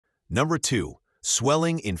Number 2,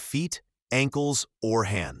 swelling in feet, ankles, or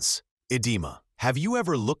hands. Edema. Have you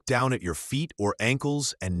ever looked down at your feet or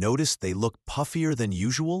ankles and noticed they look puffier than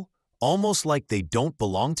usual? Almost like they don't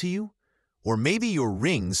belong to you? Or maybe your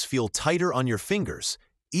rings feel tighter on your fingers,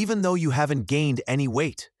 even though you haven't gained any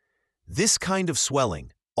weight. This kind of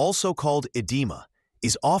swelling, also called edema,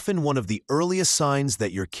 is often one of the earliest signs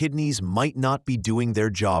that your kidneys might not be doing their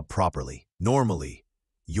job properly. Normally,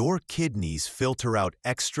 your kidneys filter out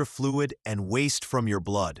extra fluid and waste from your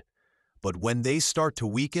blood. But when they start to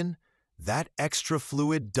weaken, that extra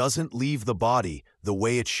fluid doesn't leave the body the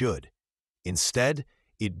way it should. Instead,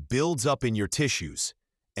 it builds up in your tissues,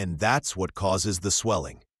 and that's what causes the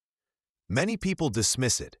swelling. Many people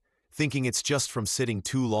dismiss it, thinking it's just from sitting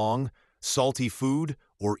too long, salty food,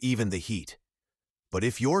 or even the heat. But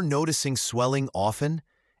if you're noticing swelling often,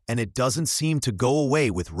 and it doesn't seem to go away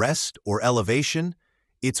with rest or elevation,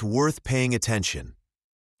 it's worth paying attention.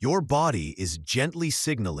 Your body is gently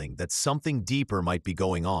signaling that something deeper might be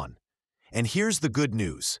going on. And here's the good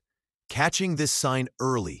news. Catching this sign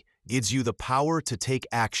early gives you the power to take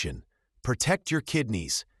action, protect your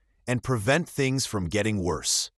kidneys, and prevent things from getting worse.